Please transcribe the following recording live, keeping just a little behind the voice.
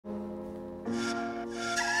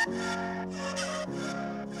Hi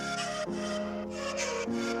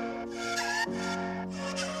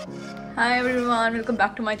everyone, welcome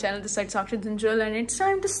back to my channel. This side Sakshi Dhinjal and it's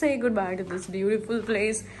time to say goodbye to this beautiful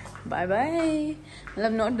place. Bye bye.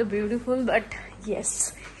 मतलब not the beautiful but yes,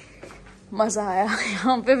 मजा आया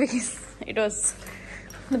यहाँ पे भी.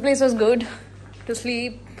 The place was good to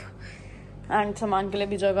sleep and सामान के लिए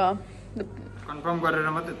भी जगह. कंफर्म गरेर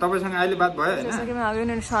मात्रै तपाईसँग अहिले बात भयो हैन. जैसा कि मैं आ गई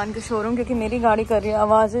निशान के शोरूम क्योंकि मेरी गाड़ी कर रही है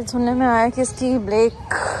आवाज़ें सुनने में आया कि इसकी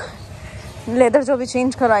ब्रेक लेदर जो भी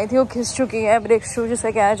चेंज कराई थी वो खिस चुकी है. ब्रेक शू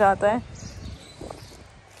जिसे कहा जाता है.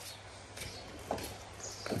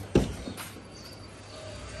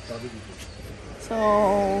 तो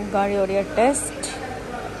गाड़ी हो रही है टेस्ट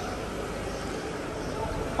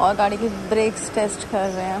और गाड़ी की ब्रेक्स टेस्ट कर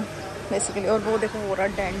रहे हैं बेसिकली. और वो देखो हो रहा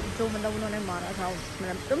डेंट जो मतलब उन्होंने मारा था.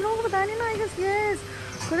 मतलब तुम लोगों को बताया नहीं ना. आई गेस यस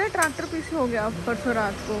खुद ट्रैक्टर पीछे हो गया परसों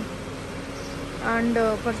रात को. एंड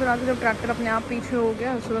परसों रात को जब ट्रैक्टर अपने आप पीछे हो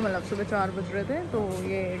गया सुबह 4 बज रहे थे तो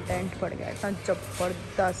ये डेंट पड़ गया. इतना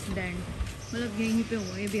जबरदस्त डेंट. मतलब यहीं पे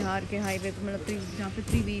हुआ है बिहार के हाईवे पे. मतलब जहाँ पे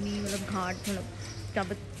त्रिवेणी मतलब घाट जहाँ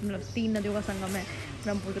पर मतलब 3 नदियों का संगम है.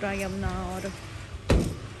 ब्रह्मपुत्र यमुना और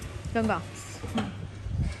गंगा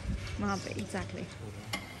वहाँ पे एग्जैक्टली.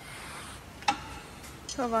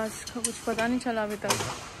 तो आवाज़ का कुछ पता नहीं चला अभी तक.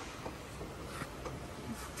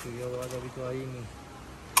 आवाज़ अभी तो आई नहीं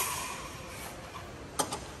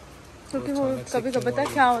क्योंकि वो कभी कभी पता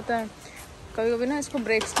क्या होता है. कभी कभी ना इसको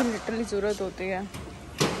ब्रेक्स की लिटरली ज़रूरत होती है.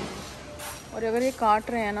 और अगर ये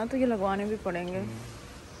काट रहे हैं ना तो ये लगवाने भी पड़ेंगे.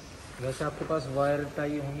 वैसे आपके पास वायर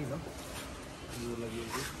टाई होंगी ना. वो लगी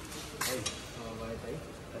होगी वायर टाई.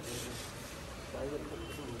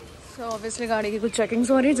 सो ऑब्वियसली गाड़ी की कुछ चेकिंग्स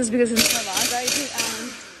हो रही है जस्ट बिकॉज इसमें आवाज़ आई थी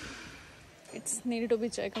and it's need to be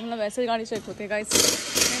check. मतलब वैसे गाड़ी चेक होती है गाइस.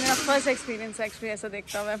 मेरा फर्स्ट एक्सपीरियंस है एक्चुअली ऐसा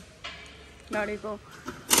देखता हुआ गाड़ी को.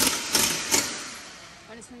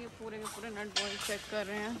 और इसमें ये पूरे के पूरे नट बोल्ट चेक कर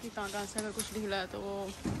रहे हैं कि कहाँ से अगर कुछ ढीला है तो वो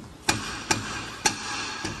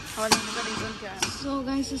और का रीज़न क्या है. सो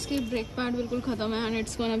गाइस इसकी ब्रेक पैड बिल्कुल ख़त्म है and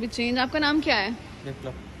it's gonna be change. आपका नाम क्या है?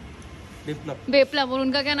 बेपलव. और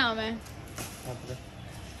उनका क्या नाम है?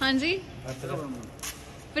 हाँ जी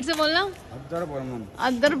फिर से बोलना.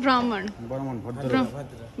 अदर ब्राह्मण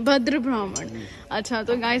भद्र ब्राह्मण. अच्छा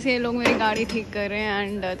तो गाइस ये लोग मेरी गाड़ी ठीक कर रहे हैं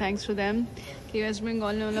एंड थैंक्स टू देम कि वेस्ट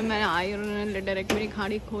बंगाल ने मतलब मैंने आई और उन्होंने डायरेक्ट मेरी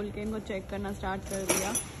गाड़ी खोल के इनको चेक करना स्टार्ट कर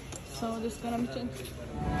दिया. सो जिसका नाम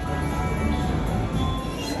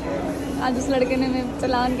आज उस लड़के ने मैं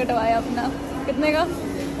चालान कटवाया अपना. कितने का?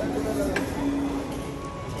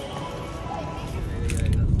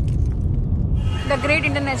 The Great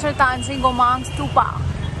International Tansi Gomang Stupa.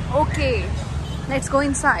 Okay, let's go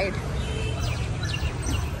inside.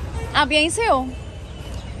 आप यहीं से हो?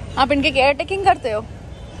 आप इनके केयर टेकिंग करते हो?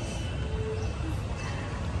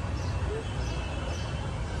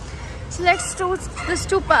 So let's do the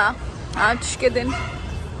stupa आज के दिन.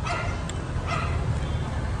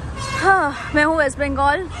 हाँ मैं हूँ वेस्ट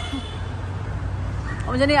बंगाल.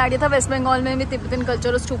 मुझे नहीं आइडिया था वेस्ट बंगाल में भी तिब्बतन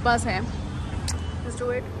कल्चर और स्टूपास हैं. Let's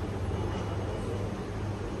do it.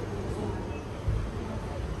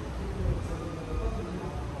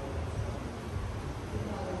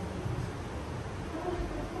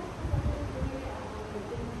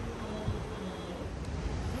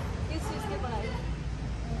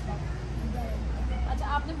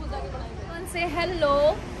 आपने पूजा की पढ़ाई से हेलो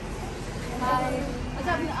हाय.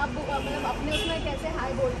 अच्छा आप मतलब अपने उसमें कैसे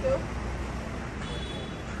हाय बोलते हो?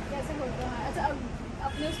 कैसे बोलते हो हाय? अच्छा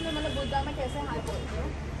अपने उसमें मतलब बुद्धा में कैसे हाय बोलते हो?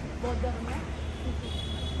 बौद्ध धर्म में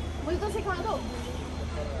मुझे तो सिखा दो.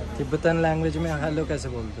 तिब्बतन लैंग्वेज में हेलो कैसे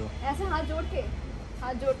बोलते हो? ऐसे हाथ जोड़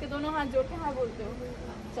के दोनों हाथ जोड़ के हाय बोलते हो.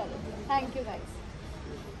 चलो थैंक यू गाइस.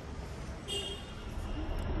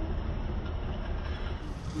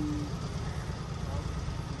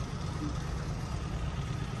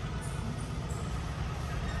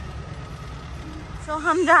 तो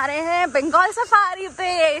हम जा रहे हैं बंगाल सफारी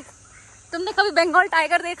पे. तुमने कभी बंगाल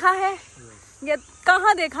टाइगर देखा है या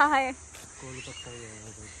कहाँ देखा है?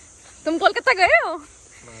 तुम कोलकाता गए हो?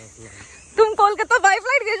 तुम कोलकाता बाय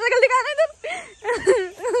फ्लाइट गए? शक्ल दिखाना इधर.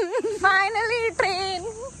 Finally train.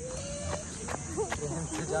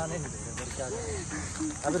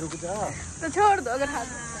 अबे रुक जा. तो छोड़ दो अगर हाथ.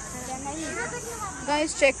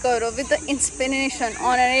 गाइस चेक करो with the inspiration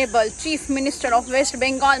honourable chief minister of waste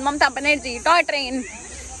Bengal Mamata Banerjee toy train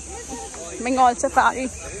Bengal safari.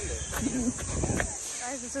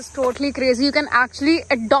 Guys, this is totally crazy. You can actually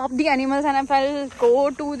adopt the animals and if I'll go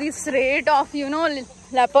to this rate of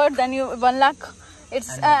leopard then you 1 lakh.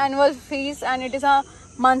 It's an annual fees and it is a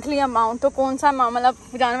monthly amount. तो कौन सा मतलब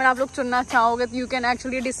जानवर आप लोग चुनना चाहोगे? You can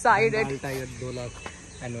actually decide it. Tiger 2 lakh.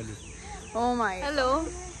 Annually. Oh my, hello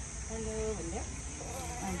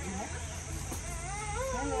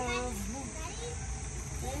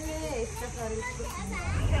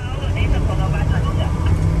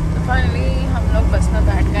finally हम लोग बस में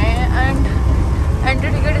बैठ गए हैं एंड एंट्री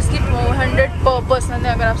टिकट इसकी 200 पर पर्सन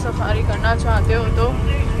है अगर आप सफारी करना चाहते हो तो,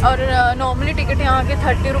 और नॉर्मली टिकट यहाँ के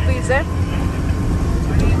 30 रुपीज़ है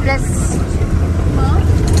प्लस।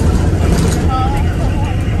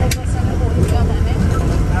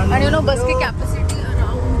 एंड यू नो बस की कैपेसिटी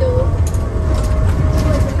अराउंड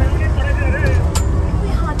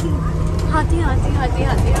हाथी हाथी हाथी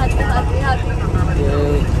हाथी हाथी हाथी हाथी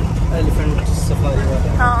एलिफेंट सफारी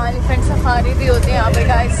वाला। हाँ एलिफेंट सफारी भी होती है यहाँ पे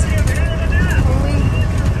गाइस।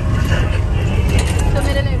 तो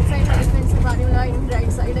मेरे लेफ्ट साइड एलिफेंट सफारी वाला,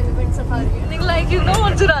 राइट साइड एलिफेंट सफारी है। Like you know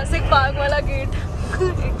Jurassic park वाला गेट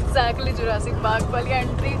एग्जैक्टली जुरासिक पार्क वाली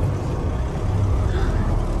एंट्री।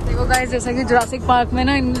 देखो गाइस जैसा कि जुरासिक पार्क में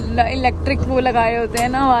ना इलेक्ट्रिक वो लगाए होते हैं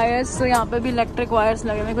ना वायर्स, तो यहाँ पे भी इलेक्ट्रिक वायर्स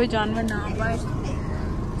लगे हुए, कोई जानवर ना आ पाए।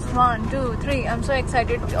 1 2 3 I'm so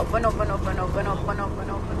excited to open.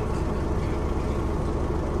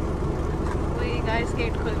 वही गाइस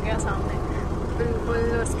गेट खुल गया सामने, बिल्कुल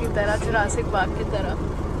उसकी तरह जुरासिक पार्क की तरह।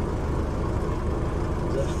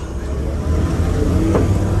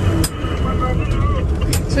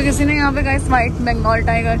 So किसी ने यहाँ पे गाइस व्हाइट बंगाल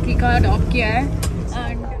टाइगर की का अडॉप्ट किया है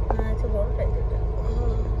and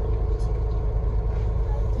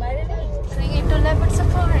to leopard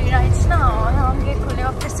safari right now। हम गेट खुले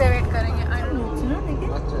वक्त से वेट करेंगे।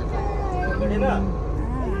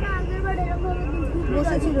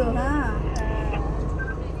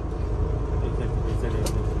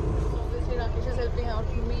 Rakesh is helping out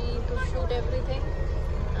me to shoot everything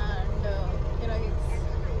and you know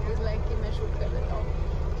he's like कि मैं shoot कर लेता हूँ।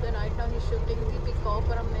 So right now he's shooting the peacock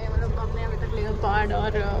और हमने अभी तक leopard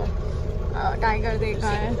और टाइगर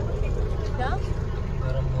देखा है। क्या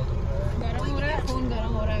गरम हो रहा है, फोन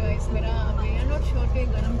गरम हो रहा है गाइस मेरा। आई एम नॉट श्योर कि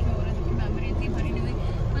गरम क्यों हो रहा है क्योंकि मेमोरी इतनी भरी नहीं हुई।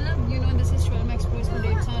 मतलब you know this is Sharma express को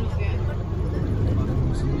 1.5 साल हो गया है।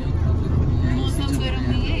 मौसम गर्म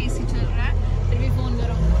नहीं है, एसी चल रहा है, फिर भी फोन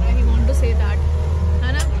गर्म हो रहा है। He want to say that, है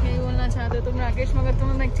ना? यही बोलना चाहते हो तुम राकेश। मगर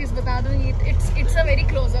तुम्हें मैं एक चीज़ बता दूँ, it's a very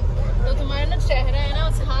close up. तो तुम्हारा ना चेहरा है ना,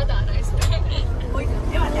 उस हाथ आ रहा है इस पर।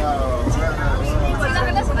 सीधा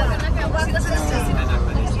करना कैमरा, सीधा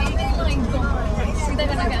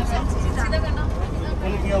करना कैमरा, सीधा करना।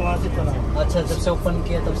 अच्छा जब से ओपन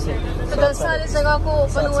किया तब से तो 10 साल इस जगह को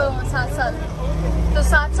ओपन हुए, 7 साल, तो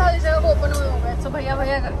 7 साल इस जगह को ओपन हुए हो गए। तो भैया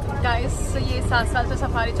गाइस ये 7 साल से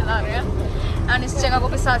सफारी चला रहे हैं एंड इस जगह को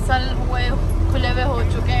भी 7 साल हुए खुले हुए हो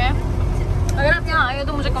चुके हैं। अगर आप यहाँ आए हो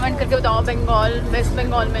तो मुझे कमेंट करके बताओ बंगाल, वेस्ट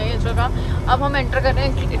बंगाल में ये जगह। अब हम एंटर कर रहे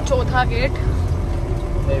हैं चौथा गेट।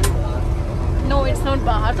 नो इट्स नॉट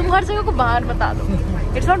बाहर, तुम हर जगह को बाहर बता दो।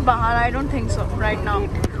 इट्स नॉट बाहर, I don't think so right now.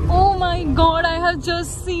 Oh my God! I have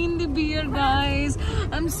just seen the beer, guys.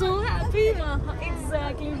 I'm so happy.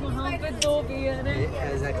 Exactly वहाँ पे 2 बियर है।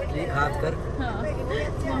 Exactly हाथ कर। हाँ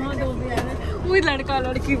वहाँ 2 बियर है। वो लड़का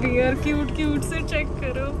लड़की बियर क्यूट से चेक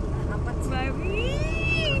करो।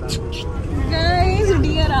 Guys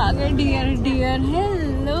डियर आ गए, डियर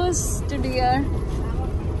हेलो डियर,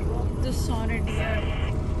 जो सारे डियर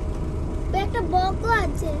একটা বকও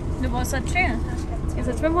আছে जो बहुत अच्छे हैं। ये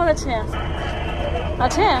सच में बहुत अच्छे हैं।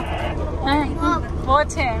 अच्छे हैं बहुत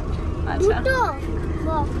अच्छे हैं। अच्छा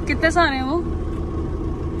कितने सारे हैं वो?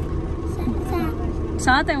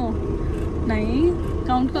 7 हैं वो? नहीं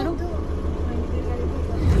काउंट करो।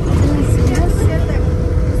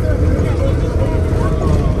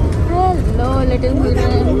 हेलो लिटिल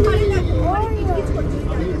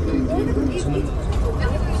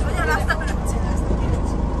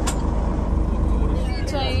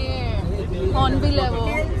चाहिए हॉर्नबिल है वो,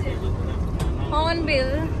 हॉर्नबिल।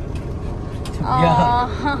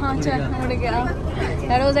 हाँ चल उड़ गया।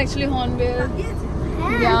 That was actually hornbill.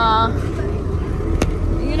 Yeah.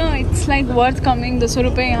 You know it's like worth coming 200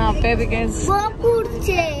 रुपए यहाँ पे because. वो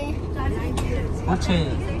कुर्चे।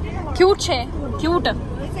 क्यूट है।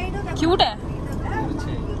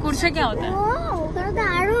 कुर्से क्या होता है?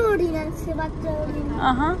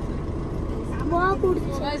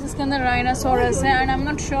 Guys, इसके अंदर राइनासोरस है and I am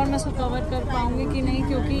not sure मैं इसको कवर कर पाऊंगी कि नहीं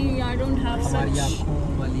क्योंकि I don't have such.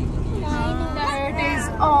 That is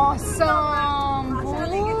awesome.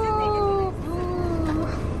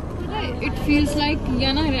 It feels like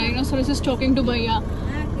yeah ना राइनासोरस is talking to भैया।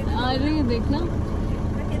 अरे देखना,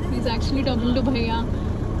 he's actually talking to भैया।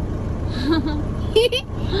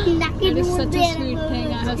 That is such a sweet thing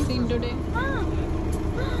I have seen today.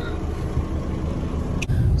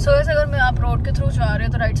 सो ऐसे अगर मैं आप रोड के थ्रू जा रहे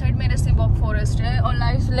हो तो राइट साइड मेरे सीबॉक फॉरेस्ट है और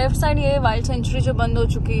लेफ्ट साइड ये वाइल्ड सेंचुरी जो बंद हो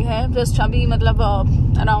चुकी है जस्ट अभी मतलब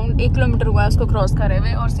अराउंड 1 किलोमीटर हुआ है उसको क्रॉस करे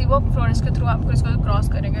हुए और सीबॉक फॉरेस्ट के थ्रू आपको इसको क्रॉस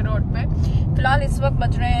करेंगे रोड पे। फिलहाल इस वक्त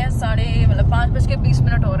बज रहे हैं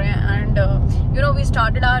 5:20 हो रहे हैं and you know we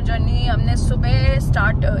started our journey. हमने सुबह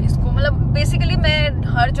स्टार्ट इसको मतलब बेसिकली मैं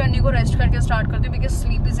हर जर्नी को रेस्ट करके स्टार्ट करती हूँ because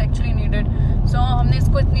sleep is actually needed. सो हमने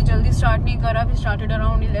इसको इतनी जल्दी स्टार्ट नहीं करा, वी स्टार्टेड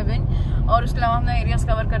अराउंड 11 और उसके अलावा हमने एरियाज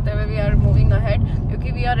कवर करते हुए वी आर मूविंग अहेड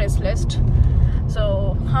क्योंकि वी आर रेस्टलेस। सो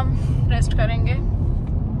हम रेस्ट करेंगे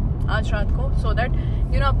आज रात को सो दैट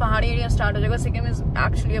यू नो पहाड़ी एरिया स्टार्ट हो जाएगा। सिक्किम इज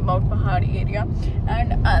एक्चुअली अबाउट पहाड़ी area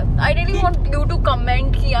and I really want you to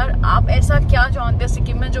comment कि यार आप ऐसा क्या जानते हैं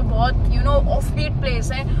सिक्किम में जो बहुत you know off beat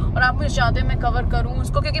place है और आप मुझे चाहते हैं मैं कवर करूँ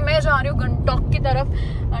उसको, क्योंकि मैं जा रही हूँ गंगटोक की तरफ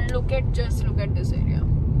and look at this area.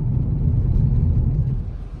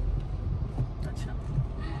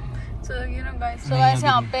 So, you know guys, so वैसे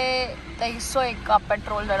यहाँ पे 2301 का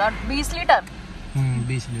पेट्रोल डला 20 लीटर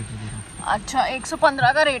 20 लीटर। अच्छा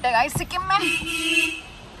 115 का रेट है गाइस सिक्किम में।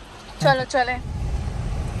 चलो चले।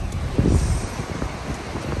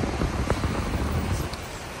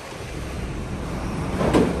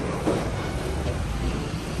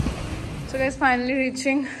 So guys, finally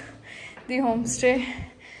reaching the homestay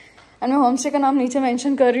and मैं homestay का नाम नीचे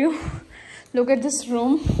मेंशन कर रही हूँ। Look at this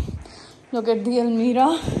room, look at the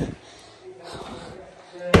almirah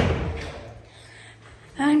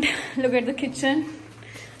and look at the kitchen.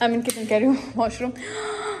 I mean kitchen कह रही हूँ, washroom.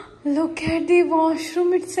 Look at the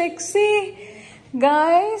washroom, it's sexy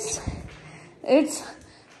guys. It's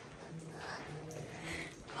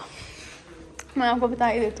मैं आपको बता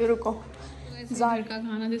ही देती हूँ, रुको। जार का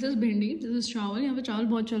खाना, दिस इज भिंडी, दिस इज चावल। यहाँ पे चावल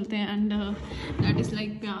बहुत चलते हैं एंड दैट इज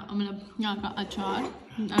लाइक मतलब यहाँ का अचार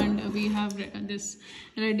and we have this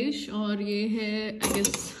reddish और ये है I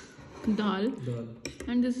guess dal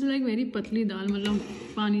and this is like very पतली दाल, मतलब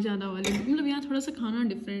पानी ज़्यादा वाली, मतलब यहाँ थोड़ा सा खाना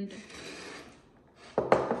डिफरेंट है।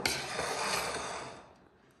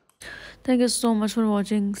 Thank you so much for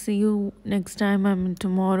watching, C you next time. I mean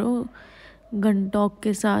tomorrow Gangtok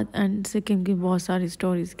के साथ एंड सिक्किम की बहुत सारी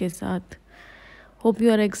स्टोरीज के साथ। Hope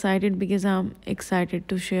you are excited because I am excited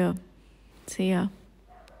to share. See ya.